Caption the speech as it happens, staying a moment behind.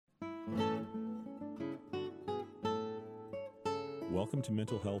Welcome to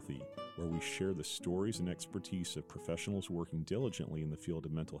Mental Healthy, where we share the stories and expertise of professionals working diligently in the field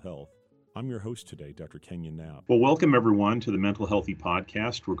of mental health. I'm your host today, Dr. Kenyon Knapp. Well, welcome everyone to the Mental Healthy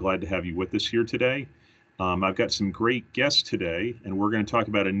Podcast. We're glad to have you with us here today. I've got some great guests today, and we're going to talk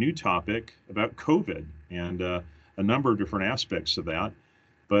about a new topic about COVID and a number of different aspects of that.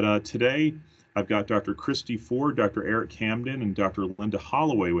 But today, I've got Dr. Christy Ford, Dr. Eric Camden, and Dr. Linda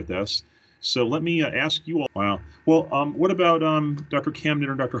Holloway with us. So let me ask you all. Wow. Well, what about Dr. Camden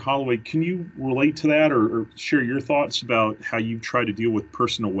or Dr. Holloway? Can you relate to that or share your thoughts about how you try to deal with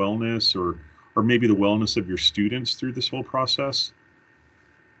personal wellness or maybe the wellness of your students through this whole process?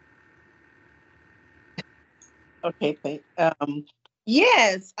 Okay, thank.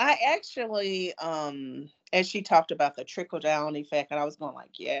 Yes, I actually, as she talked about the trickle down effect, and I was going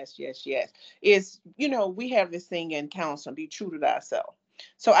like, yes, yes, yes. Is we have this thing in counseling, be true to thyself.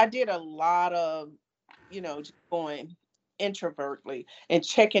 So I did a lot of, just going introvertly and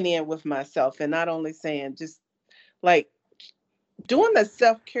checking in with myself, and not only saying just like doing the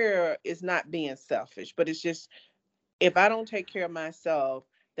self care is not being selfish, but it's just if I don't take care of myself,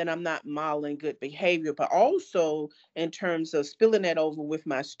 then I'm not modeling good behavior, but also in terms of spilling that over with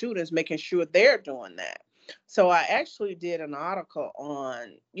my students, making sure they're doing that. So I actually did an article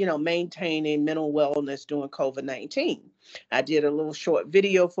on, maintaining mental wellness during COVID-19. I did a little short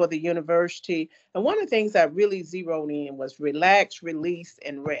video for the university. And one of the things I really zeroed in was relax, release,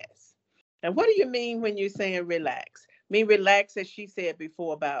 and rest. And what do you mean when you're saying relax? Mean relax, as she said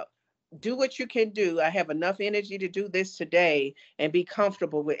before, about do what you can do. I have enough energy to do this today and be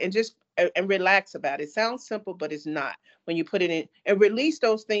comfortable with and just and relax about it. It sounds simple, but it's not when you put it in and release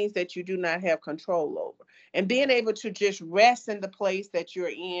those things that you do not have control over. And being able to just rest in the place that you're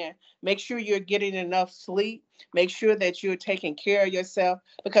in, make sure you're getting enough sleep, make sure that you're taking care of yourself.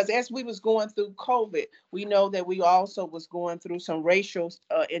 Because as we was going through COVID, we know that we also was going through some racial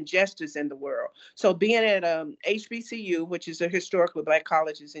injustice in the world. So being at HBCU, which is a historically Black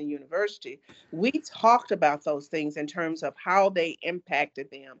colleges and university, we talked about those things in terms of how they impacted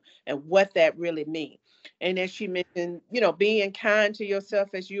them and what that really means. And as she mentioned, being kind to yourself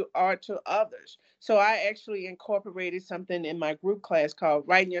as you are to others. So I actually incorporated something in my group class called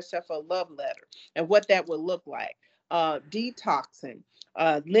writing yourself a love letter and what that would look like. Detoxing,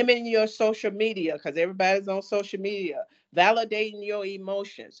 limiting your social media because everybody's on social media, validating your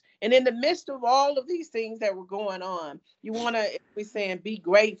emotions. And in the midst of all of these things that were going on, you want to, if we're saying be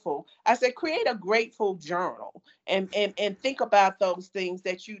grateful, I said create a grateful journal and think about those things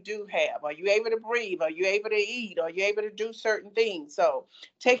that you do have. Are you able to breathe? Are you able to eat? Are you able to do certain things? So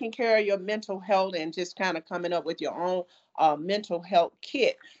taking care of your mental health and just kind of coming up with your own mental health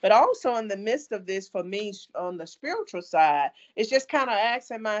kit. But also in the midst of this, for me, on the spiritual side, it's just kind of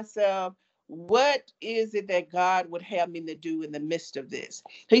asking myself, what is it that God would have me to do in the midst of this?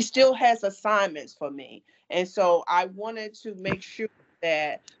 He still has assignments for me. And so I wanted to make sure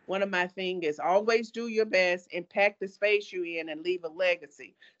that one of my things is always do your best, impact the space you're in, and leave a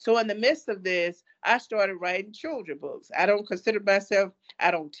legacy. So in the midst of this, I started writing children books. I don't consider myself,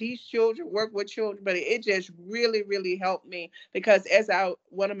 I don't teach children, work with children, but it just really, really helped me because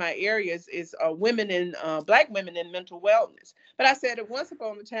one of my areas is women in Black women in mental wellness. But I said that once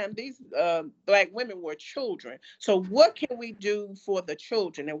upon a time, these Black women were children. So what can we do for the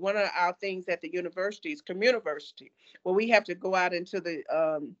children? And one of our things at the university is communiversity, where we have to go out into the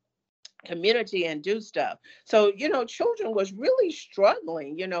community and do stuff. So, children was really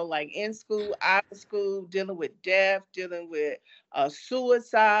struggling, like in school, out of school, dealing with death, dealing with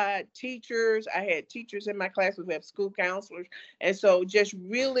suicide, teachers. I had teachers in my class who have school counselors. And so just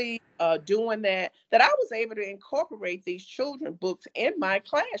really doing that I was able to incorporate these children books in my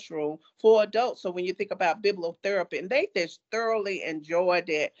classroom for adults. So when you think about bibliotherapy, and they just thoroughly enjoyed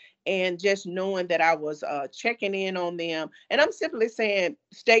it and just knowing that I was checking in on them. And I'm simply saying,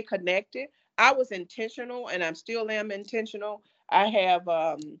 stay connected. I was intentional and I still am intentional. I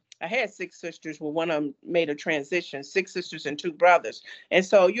had six sisters, well, one of them made a transition, six sisters and two brothers. And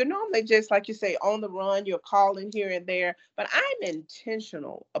so you're normally just, like you say, on the run, you're calling here and there, but I'm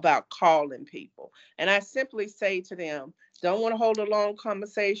intentional about calling people. And I simply say to them, don't want to hold a long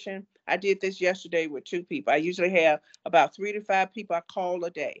conversation. I did this yesterday with two people. I usually have about 3 to 5 people I call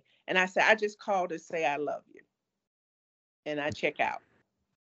a day. And I say, I just called to say I love you. And I check out.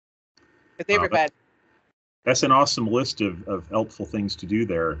 Because everybody. That's an awesome list of helpful things to do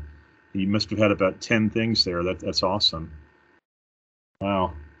there. You must have had about 10 things there. That's awesome.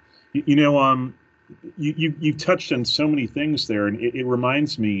 Wow. You touched on so many things there, and it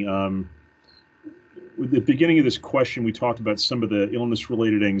reminds me, at the beginning of this question, we talked about some of the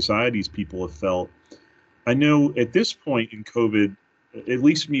illness-related anxieties people have felt. I know at this point in COVID, at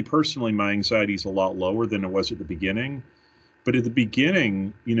least me personally, my anxiety is a lot lower than it was at the beginning. But at the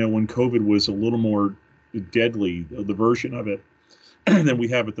beginning, when COVID was a little more deadly, the version of it than we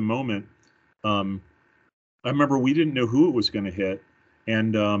have at the moment, I remember we didn't know who it was going to hit.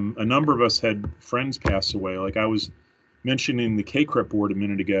 And a number of us had friends pass away. Like I was mentioning the KCREP board a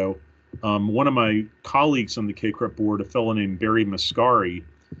minute ago. One of my colleagues on the KCREP board, a fellow named Barry Mascari,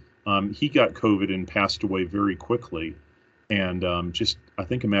 he got COVID and passed away very quickly. And just, I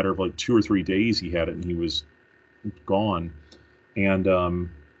think a matter of like 2 or 3 days he had it and he was gone. And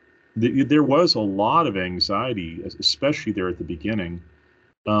there was a lot of anxiety, especially there at the beginning.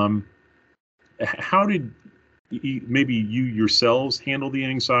 How did maybe you yourselves handle the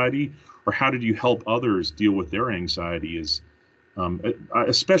anxiety, or how did you help others deal with their anxiety,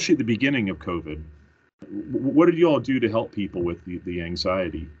 especially at the beginning of COVID? What did you all do to help people with the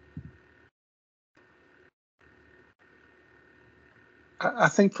anxiety? I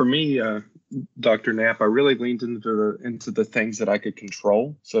think for me, Dr. Knapp, I really leaned into the things that I could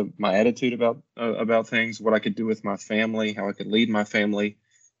control. So my attitude about things, what I could do with my family, how I could lead my family,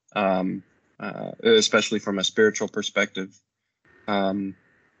 especially from a spiritual perspective,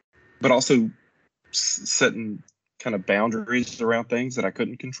 but also setting kind of boundaries around things that I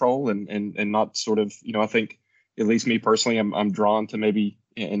couldn't control, and not sort of, I think at least me personally, I'm drawn to maybe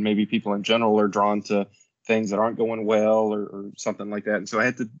people in general are drawn to things that aren't going well or something like that. And so I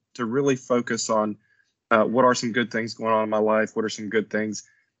had to really focus on what are some good things going on in my life, what are some good things,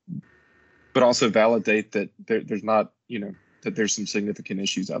 but also validate that there's not, that there's some significant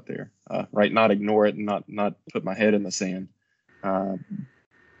issues out there, right? Not ignore it and not put my head in the sand, but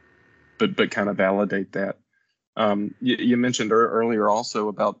kind of validate that. You mentioned earlier also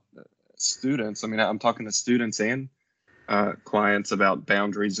about students. I mean, I'm talking to students and clients about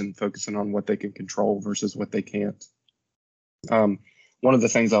boundaries and focusing on what they can control versus what they can't. One of the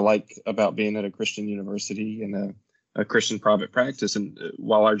things I like about being at a Christian university and a Christian private practice, and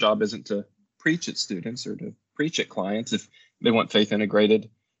while our job isn't to preach at students or to preach at clients, if they want faith integrated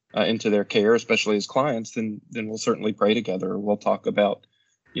into their care, especially as clients, then we'll certainly pray together. We'll talk about,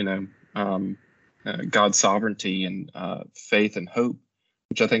 God's sovereignty and faith and hope,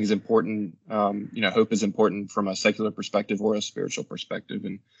 which I think is important. Hope is important from a secular perspective or a spiritual perspective.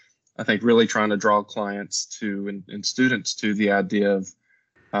 And I think really trying to draw clients to and students to the idea of,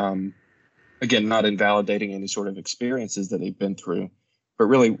 again, not invalidating any sort of experiences that they've been through, but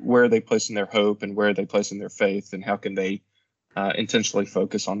really where are they placing their hope and where are they placing their faith, and how can they intentionally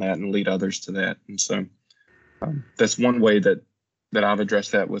focus on that and lead others to that. And so that's one way that I've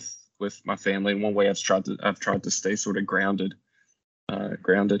addressed that with my family, and one way I've tried to stay sort of grounded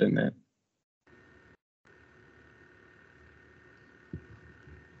in that.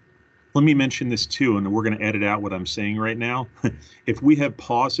 Let me mention this too, and we're going to edit out what I'm saying right now. If we have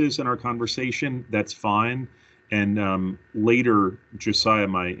pauses in our conversation, that's fine. And later, Josiah,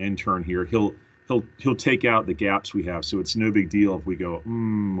 my intern here, he'll take out the gaps we have, so it's no big deal if we go,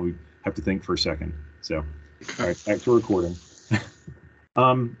 we have to think for a second. So, all right, back to recording.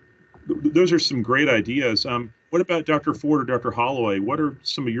 Those are some great ideas. What about Dr. Ford or Dr. Holloway? What are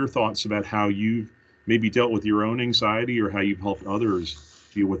some of your thoughts about how you've maybe dealt with your own anxiety, or how you've helped others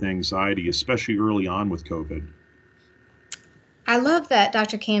deal with anxiety, especially early on with COVID? I love that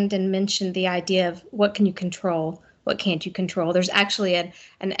Dr. Camden mentioned the idea of what can you control, what can't you control. There's actually an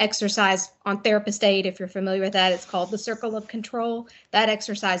exercise on Therapist Aid, if you're familiar with that. It's called the Circle of Control. That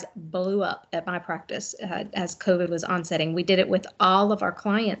exercise blew up at my practice as COVID was onsetting. We did it with all of our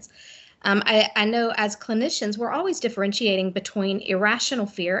clients. I know as clinicians, we're always differentiating between irrational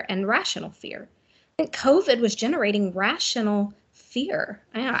fear and rational fear. I think COVID was generating rational fear.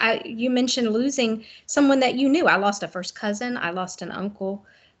 You mentioned losing someone that you knew. I lost a first cousin. I lost an uncle.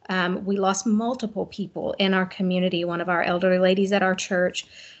 We lost multiple people in our community, one of our elderly ladies at our church.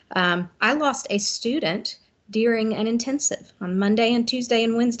 I lost a student during an intensive. On Monday and Tuesday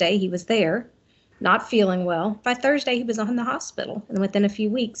and Wednesday, he was there, not feeling well. By Thursday, he was in the hospital, and within a few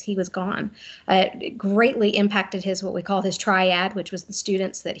weeks, he was gone. It greatly impacted what we call his triad, which was the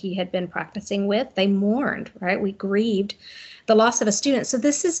students that he had been practicing with. They mourned, right? We grieved the loss of a student. So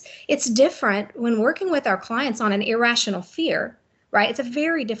it's different when working with our clients on an irrational fear, right? It's a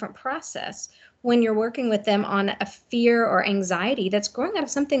very different process when you're working with them on a fear or anxiety that's growing out of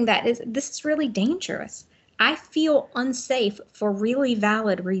something this is really dangerous. I feel unsafe for really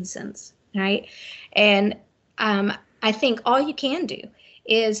valid reasons, right? And I think all you can do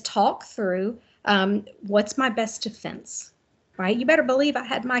is talk through what's my best defense. Right? You better believe I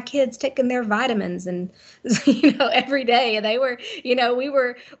had my kids taking their vitamins and, every day. And they were,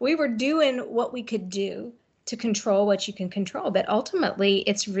 we were doing what we could do to control what you can control. But ultimately,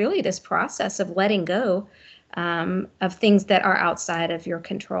 it's really this process of letting go of things that are outside of your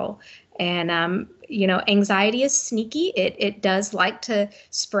control. And, anxiety is sneaky. It does like to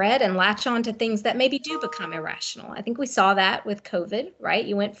spread and latch on to things that maybe do become irrational. I think we saw that with COVID, right?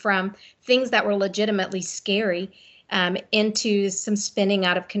 You went from things that were legitimately scary into some spinning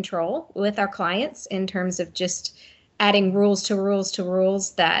out of control with our clients in terms of just adding rules to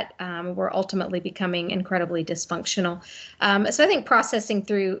rules that were ultimately becoming incredibly dysfunctional. So I think processing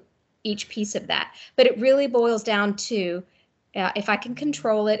through each piece of that, but it really boils down to if I can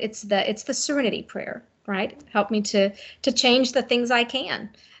control it, it's the serenity prayer, right? Help me to change the things I can.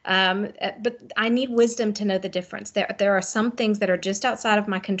 But I need wisdom to know the difference. There are some things that are just outside of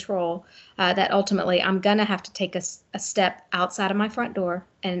my control that ultimately I'm going to have to take a step outside of my front door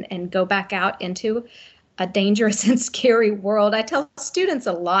and go back out into a dangerous and scary world. I tell students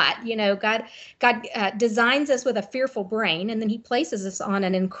a lot, God designs us with a fearful brain, and then he places us on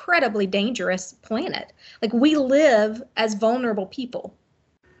an incredibly dangerous planet. Like, we live as vulnerable people.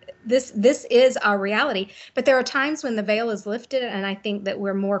 This is our reality, but there are times when the veil is lifted, and I think that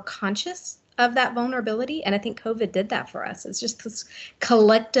we're more conscious of that vulnerability. And I think COVID did that for us. It's just this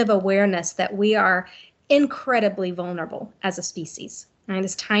collective awareness that we are incredibly vulnerable as a species. Right?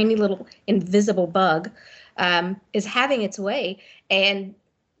 This tiny little invisible bug is having its way, and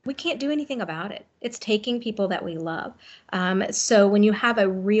we can't do anything about it. It's taking people that we love. So when you have a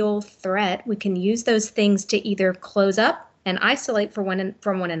real threat, we can use those things to either close up and isolate from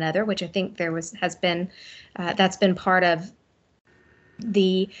one another, which I think that's been part of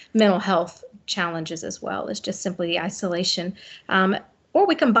the mental health challenges as well, is just simply the isolation. Or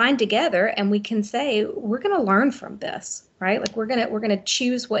we combine together and we can say, we're going to learn from this, right? Like, we're going to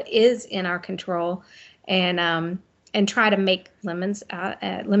choose what is in our control and try to make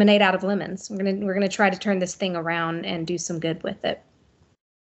lemonade out of lemons. We're going to try to turn this thing around and do some good with it.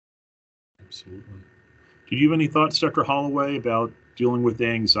 Absolutely. Do you have any thoughts, Dr. Holloway, about dealing with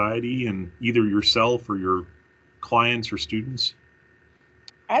anxiety and either yourself or your clients or students?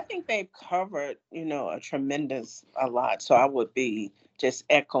 I think they've covered, a lot. So I would be just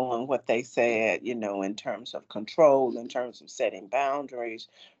echoing what they said, in terms of control, in terms of setting boundaries,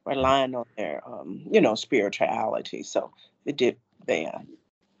 relying on their, spirituality. So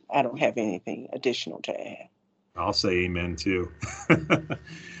I don't have anything additional to add. I'll say amen too.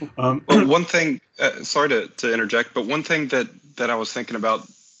 Well, one thing, sorry to interject, but one thing that I was thinking about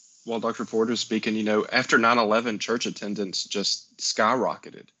while Dr. Ford was speaking, after 9/11, church attendance just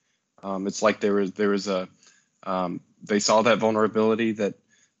skyrocketed. It's like there was they saw that vulnerability that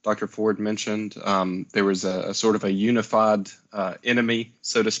Dr. Ford mentioned. There was a sort of a unified enemy,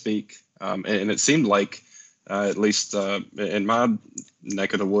 so to speak. And it seemed like, at least in my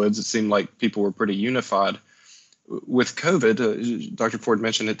neck of the woods, it seemed like people were pretty unified. With COVID, Dr. Ford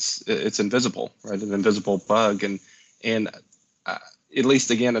mentioned it's invisible, right? An invisible bug. And at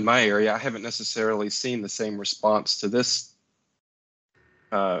least, again, in my area, I haven't necessarily seen the same response to this,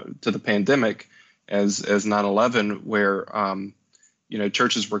 to the pandemic as 9/11, where,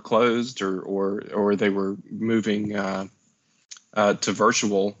 churches were closed or they were moving to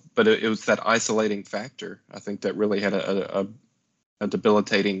virtual, but it was that isolating factor, I think, that really had a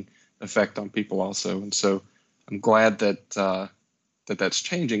debilitating effect on people also. And so I'm glad that that's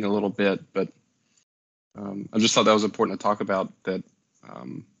changing a little bit, but I just thought that was important to talk about, that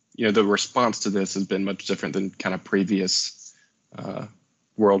the response to this has been much different than kind of previous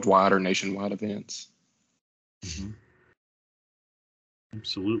worldwide or nationwide events. Mm-hmm.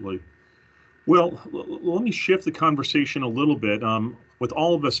 Absolutely. Well, let me shift the conversation a little bit. With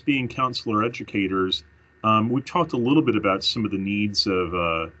all of us being counselor educators, we've talked a little bit about some of the needs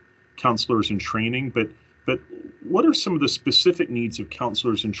of counselors in training, but what are some of the specific needs of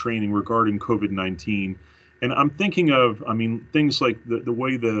counselors in training regarding COVID-19? And I'm thinking of, things like the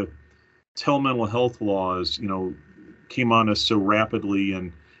way the telemental health laws, came on us so rapidly,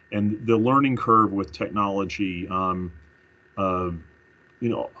 and the learning curve with technology, all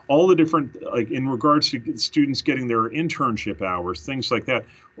the different, like in regards to students getting their internship hours, things like that.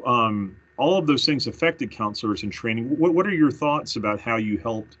 All of those things affected counselors in training. What are your thoughts about how you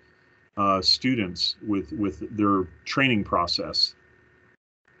helped students with their training process?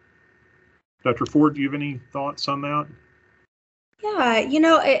 Dr. Ford, do you have any thoughts on that? Yeah,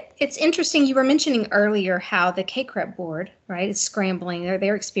 it's interesting. You were mentioning earlier how the KCREP board, right, is scrambling.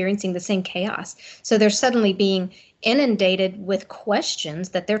 They're experiencing the same chaos. So they're suddenly being inundated with questions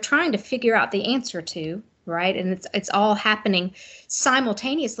that they're trying to figure out the answer to, right? And it's all happening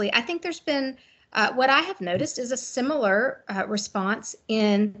simultaneously. I think there's been what I have noticed is a similar response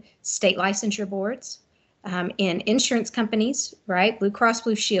in state licensure boards. in insurance companies, right? Blue Cross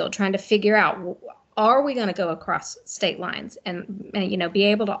Blue Shield, trying to figure out, are we going to go across state lines and be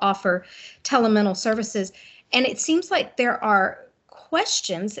able to offer telemental services? And it seems like there are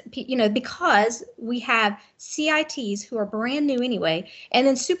questions, because we have CITs who are brand new anyway, and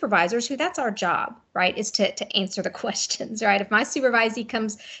then supervisors who, that's our job, right, is to answer the questions, right? If my supervisee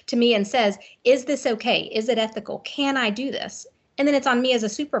comes to me and says, is this okay? Is it ethical? Can I do this? And then it's on me as a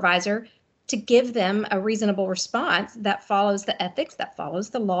supervisor to give them a reasonable response that follows the ethics, that follows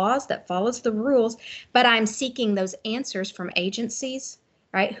the laws, that follows the rules. But I'm seeking those answers from agencies,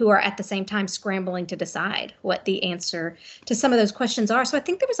 right, who are at the same time scrambling to decide what the answer to some of those questions are. So I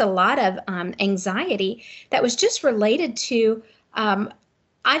think there was a lot of anxiety that was just related to,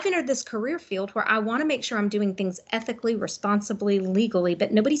 I've entered this career field where I want to make sure I'm doing things ethically, responsibly, legally,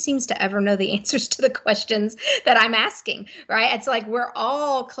 but nobody seems to ever know the answers to the questions that I'm asking, right? It's like we're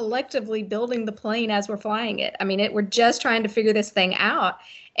all collectively building the plane as we're flying it. I mean, we're just trying to figure this thing out.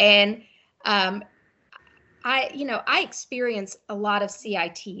 And I experience a lot of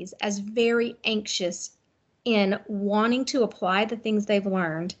CITs as very anxious in wanting to apply the things they've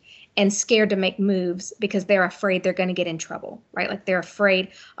learned and scared to make moves because they're afraid they're going to get in trouble, right? Like they're afraid,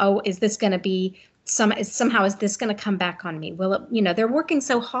 oh, is this going to be somehow is this going to come back on me? Will it, they're working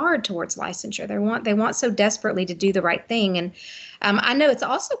so hard towards licensure. They want so desperately to do the right thing. And I know it's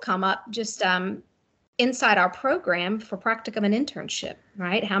also come up just inside our program for practicum and internship,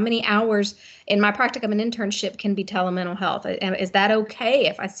 right? How many hours in my practicum and internship can be telemental health? Is that okay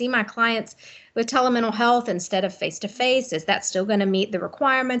if I see my clients with telemental health instead of face-to-face? Is that still going to meet the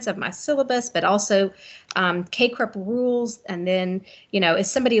requirements of my syllabus, but also CACREP rules? And then,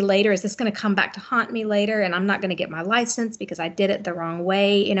 is somebody later, is this going to come back to haunt me later and I'm not going to get my license because I did it the wrong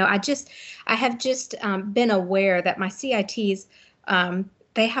way? I have just been aware that my CITs,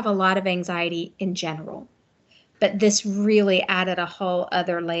 they have a lot of anxiety in general, but this really added a whole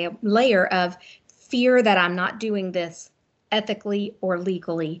other layer of fear that I'm not doing this ethically or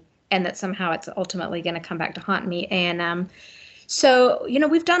legally, and that somehow it's ultimately going to come back to haunt me. And so,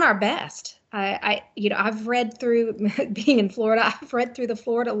 we've done our best. I've read through, being in Florida, I've read through the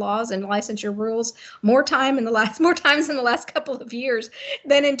Florida laws and licensure rules more times in the last couple of years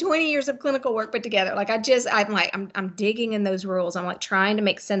than in 20 years of clinical work put together. Like I'm digging in those rules. I'm like trying to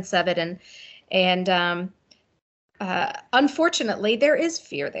make sense of it. And unfortunately, there is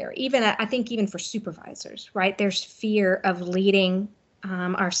fear there. I think even for supervisors, right? There's fear of leading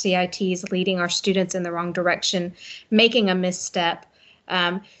our CITs, leading our students in the wrong direction, making a misstep.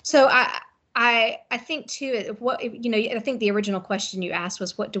 So I think too, I think the original question you asked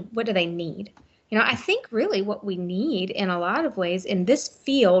was what do they need? I think really what we need in a lot of ways in this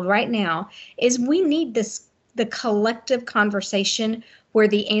field right now is we need the collective conversation where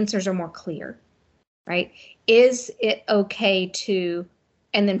the answers are more clear, right? Is it okay to,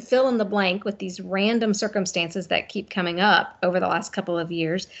 and then fill in the blank with these random circumstances that keep coming up over the last couple of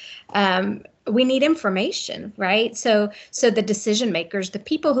years. We need information, right? So the decision makers, the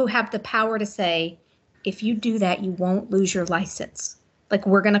people who have the power to say, if you do that, you won't lose your license. Like,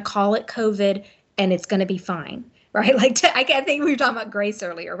 we're going to call it COVID and it's going to be fine, right? Like, I think we were talking about grace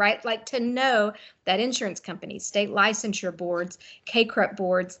earlier, right? Like, to know that insurance companies, state licensure boards, CACREP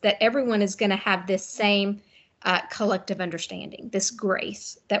boards, that everyone is going to have this same collective understanding, this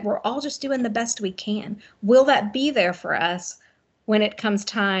grace, that we're all just doing the best we can. Will that be there for us when it comes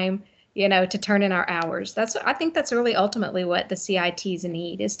time, to turn in our hours? I think that's really ultimately what the CITs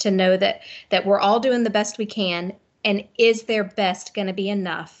need, is to know that we're all doing the best we can, and is their best going to be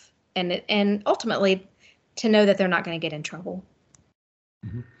enough? And ultimately to know that they're not going to get in trouble.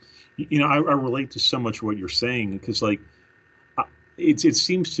 Mm-hmm. I relate to so much of what you're saying, because it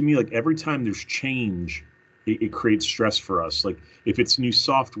seems to me like every time there's change, it creates stress for us. Like if it's new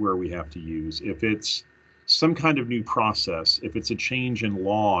software we have to use, if it's some kind of new process, if it's a change in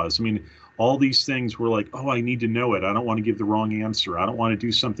laws. I mean, all these things we're like, oh, I need to know it. I don't want to give the wrong answer. I don't want to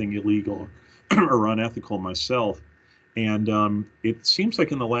do something illegal or unethical myself. And it seems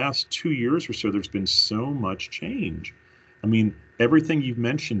like in the last 2 years or so, there's been so much change. I mean, everything you've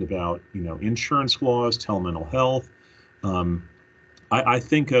mentioned about, insurance laws, telemental health. I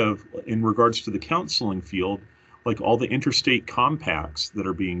think of, in regards to the counseling field, like all the interstate compacts that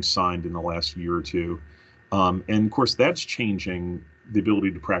are being signed in the last year or two. And of course, that's changing the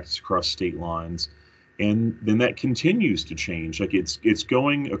ability to practice across state lines. And then that continues to change. Like it's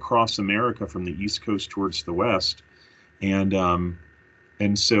going across America from the East Coast towards the West. And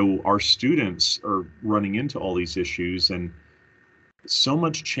so our students are running into all these issues, and so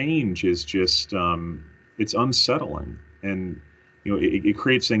much change is just, it's unsettling. And it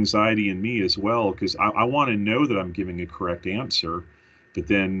creates anxiety in me as well, because I want to know that I'm giving a correct answer. But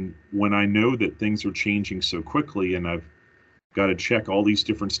then when I know that things are changing so quickly and I've got to check all these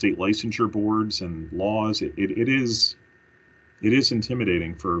different state licensure boards and laws, it is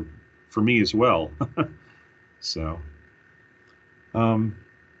intimidating for me as well. So,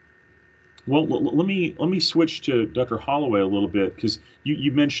 well, let me switch to Dr. Holloway a little bit, because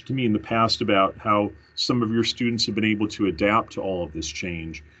you mentioned to me in the past about how some of your students have been able to adapt to all of this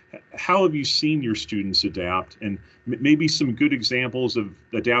change. How have you seen your students adapt, and maybe some good examples of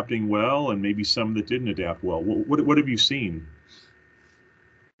adapting well, and maybe some that didn't adapt well? What have you seen?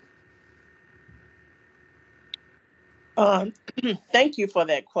 Thank you for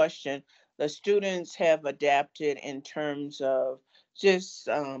that question. The students have adapted in terms of just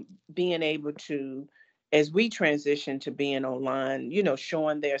being able to, as we transition to being online,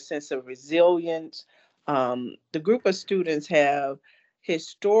 showing their sense of resilience. The group of students have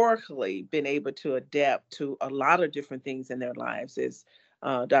historically been able to adapt to a lot of different things in their lives. As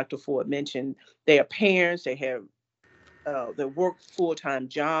Dr. Ford mentioned, they are parents, they work full-time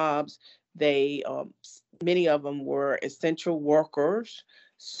jobs. They many of them were essential workers,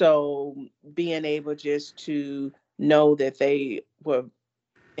 so being able just to know that they were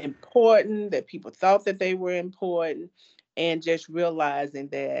important, that people thought that they were important, and just realizing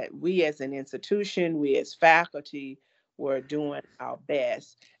that we as an institution, we as faculty, were doing our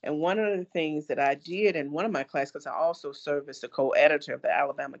best. And one of the things that I did in one of my classes, because I also serve as the co-editor of the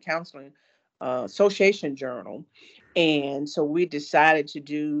Alabama Counseling Association Journal, and so we decided to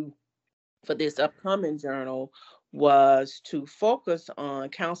do for this upcoming journal was to focus on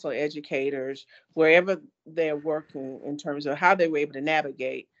counselor educators wherever they're working in terms of how they were able to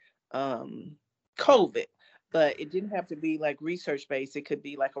navigate COVID. But it didn't have to be like research based. It could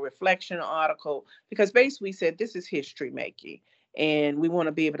be like a reflection article, because basically we said this is history making. And we want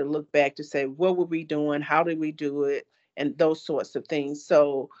to be able to look back to say, what were we doing? How did we do it? And those sorts of things.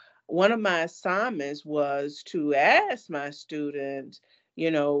 So one of my assignments was to ask my students,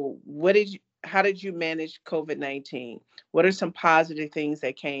 how did you manage COVID-19? What are some positive things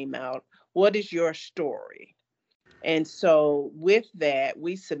that came out? What is your story? And so with that,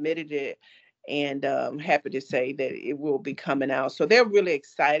 we submitted it, and I'm happy to say that it will be coming out. So they're really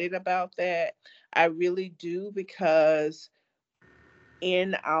excited about that. I really do, because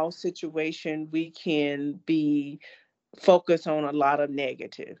in our situation, we can be focused on a lot of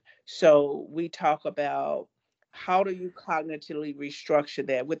negative. So we talk about how do you cognitively restructure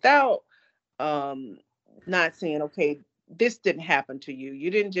that without not saying, okay, this didn't happen to you. You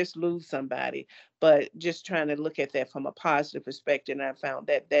didn't just lose somebody, but just trying to look at that from a positive perspective. And I found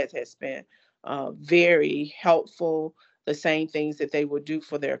that that has been very helpful. The same things that they would do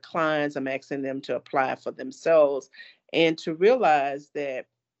for their clients, I'm asking them to apply for themselves, and to realize that,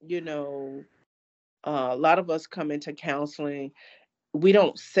 a lot of us come into counseling, we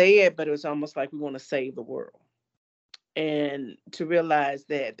don't say it, but it's almost like we want to save the world. And to realize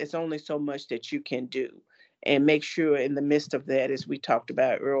that there's only so much that you can do, and make sure in the midst of that, as we talked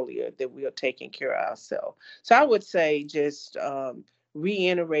about earlier, that we are taking care of ourselves. So I would say just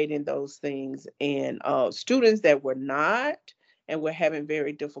reiterating those things, and students that were not and were having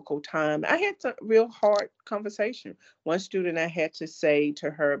very difficult time. I had some real hard conversation. One student, I had to say to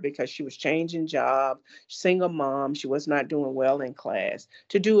her, because she was changing job, single mom, she was not doing well in class,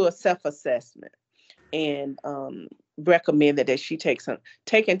 to do a self-assessment, and recommended that she take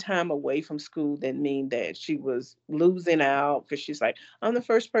taking time away from school didn't mean that she was losing out, because she's like, I'm the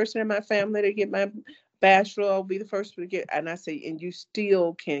first person in my family to get my bachelor, I'll be the first to get. And I say, and you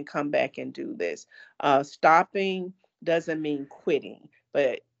still can come back and do this. Stopping doesn't mean quitting,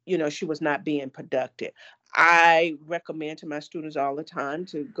 but she was not being productive. I recommend to my students all the time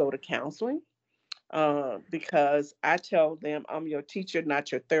to go to counseling, because I tell them I'm your teacher,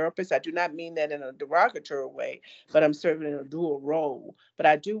 not your therapist. I do not mean that in a derogatory way, but I'm serving in a dual role. But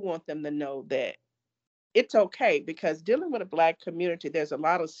I do want them to know that it's okay, because dealing with a Black community, there's a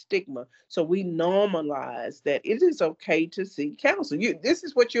lot of stigma. So we normalize that it is okay to seek counsel. This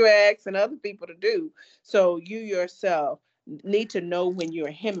is what you're asking other people to do. So you yourself need to know when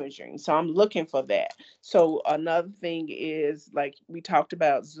you're hemorrhaging. So I'm looking for that. So another thing is, like we talked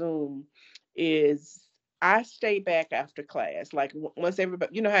about Zoom, is I stay back after class. Like once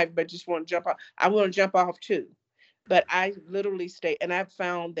everybody, how everybody just want to jump off, I want to jump off too. But I literally stay, and I've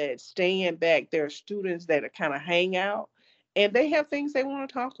found that staying back, there are students that are kind of hang out, and they have things they want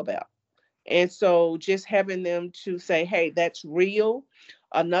to talk about. And so just having them to say, hey, that's real.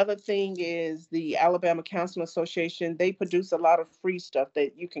 Another thing is the Alabama Counseling Association, they produce a lot of free stuff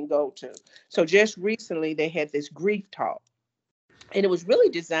that you can go to. So just recently they had this grief talk. And it was really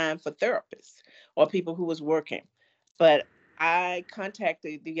designed for therapists or people who was working. But I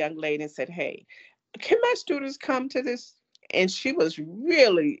contacted the young lady and said, hey, can my students come to this? And she was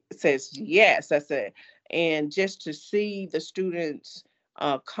really says yes. I said, and just to see the students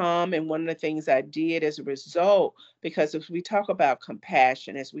come, and one of the things I did as a result, because if we talk about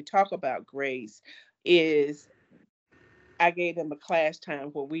compassion, as we talk about grace, is I gave them a class time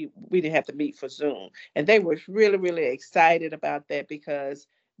where we didn't have to meet for Zoom, and they were really really excited about that because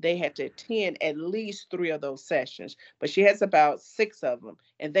they had to attend at least 3 of those sessions. But she has about 6 of them,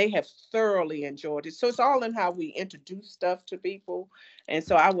 and they have thoroughly enjoyed it. So it's all in how we introduce stuff to people, and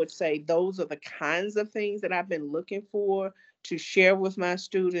so I would say those are the kinds of things that I've been looking for to share with my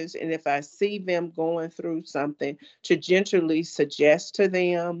students. And if I see them going through something, to gently suggest to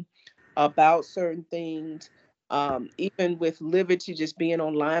them about certain things. Even with Liberty just being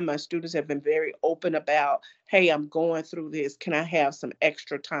online, my students have been very open about, hey, I'm going through this. Can I have some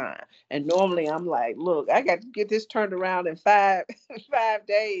extra time? And normally I'm like, look, I got to get this turned around in 5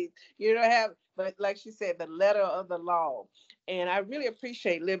 days. You know, but like she said, the letter of the law. And I really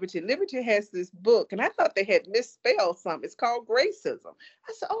appreciate Liberty. Liberty has this book, and I thought they had misspelled something. It's called Gracism.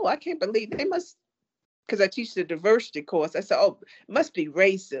 I said, oh, I can't believe they must, because I teach the diversity course. I said, oh, it must be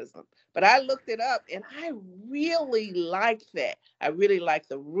racism. But I looked it up, and I really like that. I really like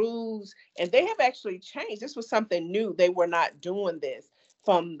the rules, and they have actually changed. This was something new. They were not doing this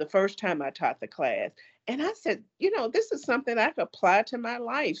from the first time I taught the class. And I said, this is something I could apply to my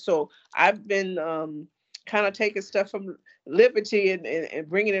life. So I've been kind of taking stuff from Liberty and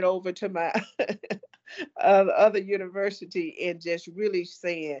bringing it over to my other university, and just really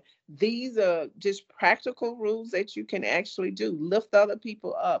saying these are just practical rules that you can actually do, lift other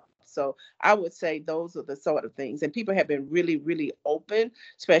people up. So I would say those are the sort of things. And people have been really, really open,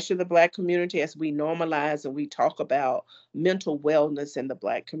 especially the Black community, as we normalize and we talk about mental wellness in the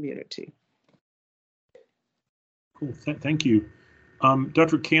Black community. Cool. Thank you.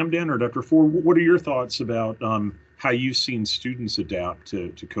 Dr. Camden or Dr. Ford, what are your thoughts about how you've seen students adapt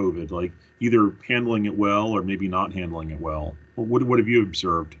to COVID, like either handling it well or maybe not handling it well? What have you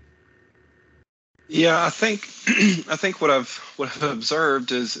observed? Yeah, I think what I've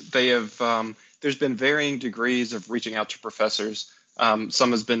observed is they have there's been varying degrees of reaching out to professors.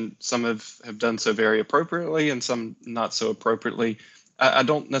 Some have done so very appropriately, and some not so appropriately. I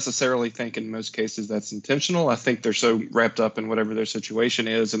don't necessarily think in most cases that's intentional. I think they're so wrapped up in whatever their situation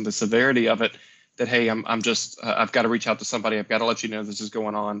is and the severity of it that, hey, I've got to reach out to somebody. I've got to let you know this is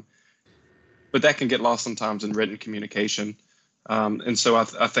going on. But that can get lost sometimes in written communication. And so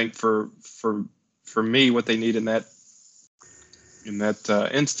I think for me, what they need in that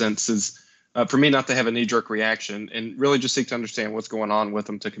instance is for me not to have a knee-jerk reaction and really just seek to understand what's going on with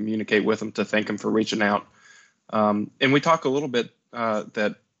them, to communicate with them, to thank them for reaching out. And we talk a little bit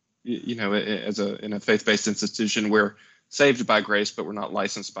that, in a faith-based institution, we're saved by grace, but we're not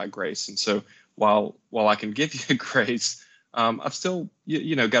licensed by grace. And so while I can give you grace, I've still,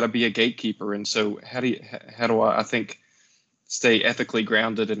 got to be a gatekeeper. And so how do I think, stay ethically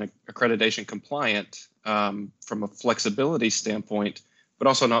grounded and accreditation compliant from a flexibility standpoint, but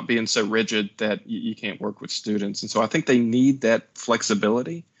also not being so rigid that you can't work with students. And so I think they need that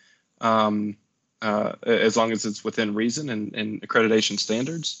flexibility as long as it's within reason and accreditation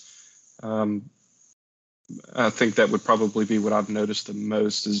standards. I think that would probably be what I've noticed the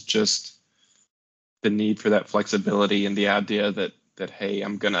most, is just the need for that flexibility and the idea that hey,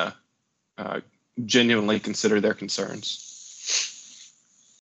 I'm going to genuinely consider their concerns.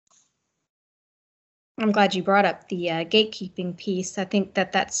 I'm glad you brought up the gatekeeping piece. I think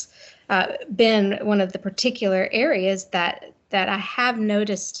that's been one of the particular areas that I have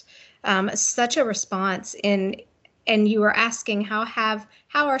noticed such a response in. And you were asking how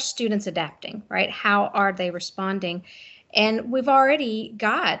are students adapting, right? How are they responding? And we've already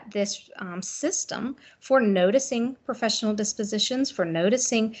got this system for noticing professional dispositions, for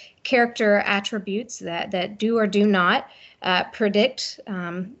noticing character attributes that do or do not predict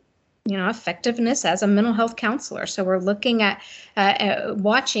effectiveness as a mental health counselor. So we're looking at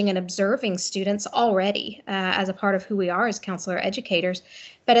watching and observing students already as a part of who we are as counselor educators.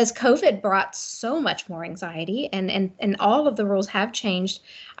 But as COVID brought so much more anxiety and all of the rules have changed,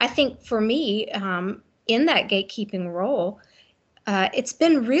 I think for me, in that gatekeeping role, it's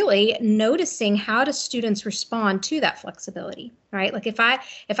been really noticing how do students respond to that flexibility, right? Like if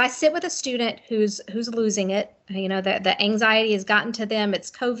I sit with a student who's losing it, the anxiety has gotten to them,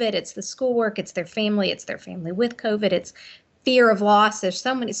 it's COVID, it's the schoolwork, it's their family with COVID, it's fear of loss. There's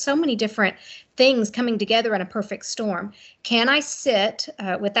so many different things coming together in a perfect storm. Can I sit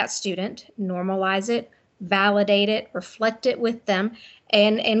with that student, normalize it, validate it, reflect it with them,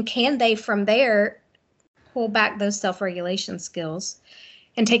 and can they from there pull back those self-regulation skills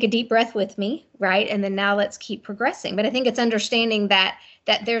and take a deep breath with me, right? And then now let's keep progressing. But I think it's understanding that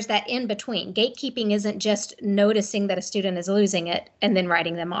there's that in between. Gatekeeping isn't just noticing that a student is losing it and then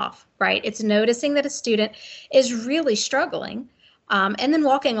writing them off, right? It's noticing that a student is really struggling, and then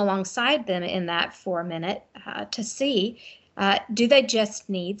walking alongside them in that for a minute to see, do they just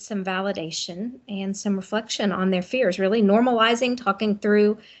need some validation and some reflection on their fears, really normalizing, talking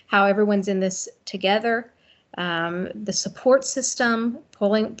through how everyone's in this together, the support system,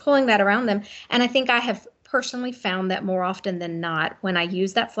 pulling that around them. And I think I have personally found that more often than not, when I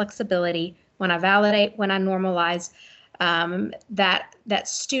use that flexibility, when I validate, when I normalize, that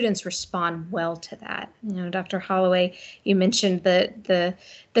students respond well to that. Dr. Holloway, you mentioned the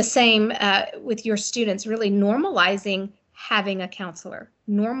same with your students, really normalizing having a counselor,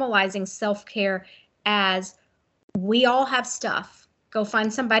 normalizing self-care as we all have stuff. Go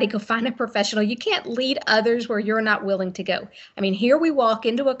find somebody, go find a professional. You can't lead others where you're not willing to go. I mean, here we walk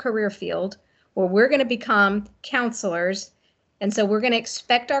into a career field where we're going to become counselors. And so we're going to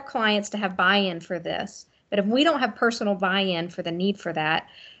expect our clients to have buy-in for this. But if we don't have personal buy-in for the need for that,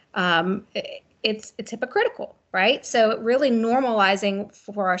 it's hypocritical, right? So really normalizing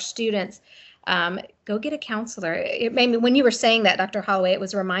for our students, go get a counselor. It made me, when you were saying that, Dr. Holloway, it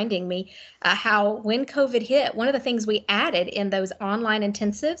was reminding me how when COVID hit, one of the things we added in those online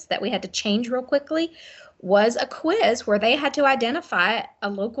intensives that we had to change real quickly was a quiz where they had to identify a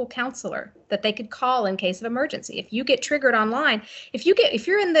local counselor that they could call in case of emergency. If you get triggered online, if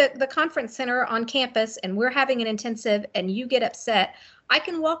you're in the conference center on campus and we're having an intensive and you get upset, I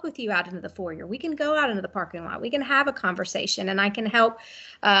can walk with you out into the foyer. We can go out into the parking lot. We can have a conversation and I can help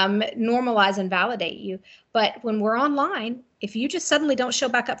normalize and validate you. But when we're online, if you just suddenly don't show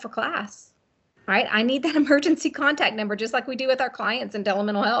back up for class, right? I need that emergency contact number, just like we do with our clients in Dela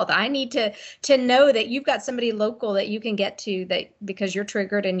Mental Health. I need to know that you've got somebody local that you can get to, that because you're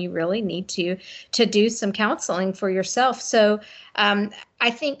triggered and you really need to do some counseling for yourself. So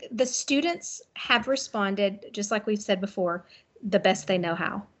I think the students have responded, just like we've said before, the best they know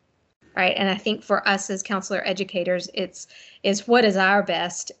how, right? And I think for us as counselor educators, it's what is our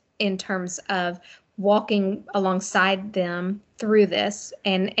best in terms of walking alongside them through this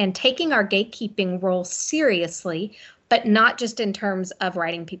and taking our gatekeeping role seriously, but not just in terms of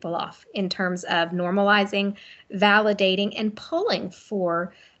writing people off, in terms of normalizing, validating, and pulling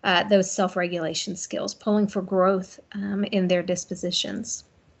for those self-regulation skills, pulling for growth in their dispositions.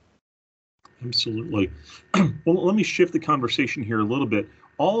 Absolutely. Well, let me shift the conversation here a little bit.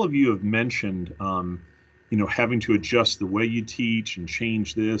 All of you have mentioned, having to adjust the way you teach and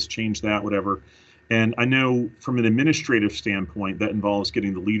change this, change that, whatever. And I know from an administrative standpoint, that involves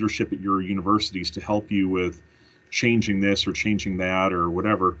getting the leadership at your universities to help you with changing this or changing that or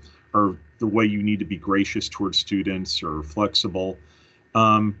whatever, or the way you need to be gracious towards students or flexible.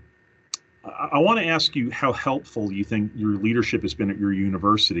 I want to ask you how helpful you think your leadership has been at your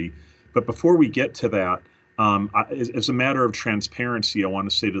university. But before we get to that, as a matter of transparency, I want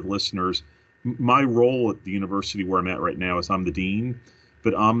to say to the listeners, my role at the university where I'm at right now is I'm the dean,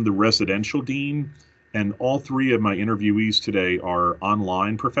 but I'm the residential dean. And all three of my interviewees today are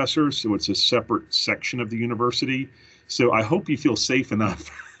online professors. So it's a separate section of the university. So I hope you feel safe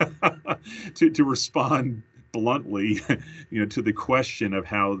enough to respond bluntly, to the question of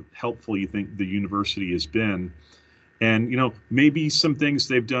how helpful you think the university has been. And, maybe some things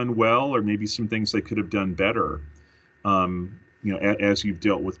they've done well, or maybe some things they could have done better, as you've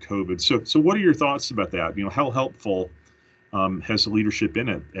dealt with COVID. So what are your thoughts about that? How helpful has the leadership been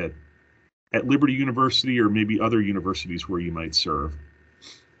at Liberty University or maybe other universities where you might serve?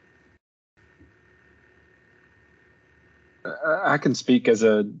 I can speak as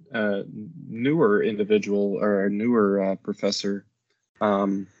a newer individual or a newer professor.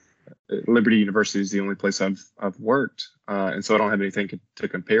 Liberty University is the only place I've worked, and so I don't have anything to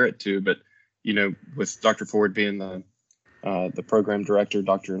compare it to. But with Dr. Ford being the program director,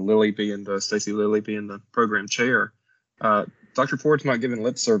 Dr. Lilly Stacy Lilly being the program chair, Dr. Ford's not giving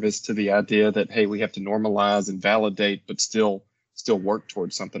lip service to the idea that, hey, we have to normalize and validate, but still work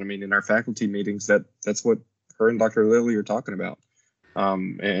towards something. I mean, in our faculty meetings, that's what her and Dr. Lilly are talking about.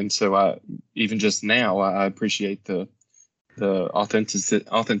 And so even just now, I appreciate the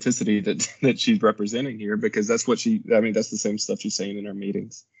authenticity that she's representing here, because that's what that's the same stuff she's saying in our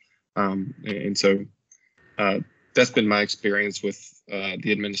meetings. And so that's been my experience with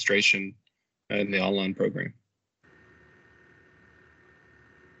the administration and the online program.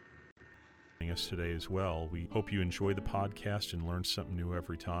 Us today as well. We hope you enjoy the podcast and learn something new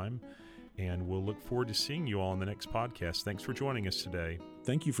every time. And we'll look forward to seeing you all in the next podcast. Thanks for joining us today.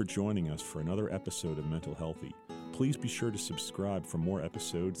 Thank you for joining us for another episode of Mental Healthy. Please be sure to subscribe for more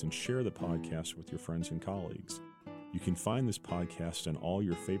episodes and share the podcast with your friends and colleagues. You can find this podcast on all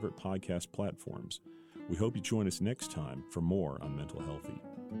your favorite podcast platforms. We hope you join us next time for more on Mental Healthy.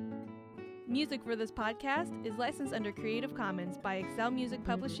 Music for this podcast is licensed under Creative Commons by Excel Music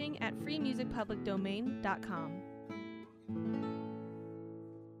Publishing at freemusicpublicdomain.com.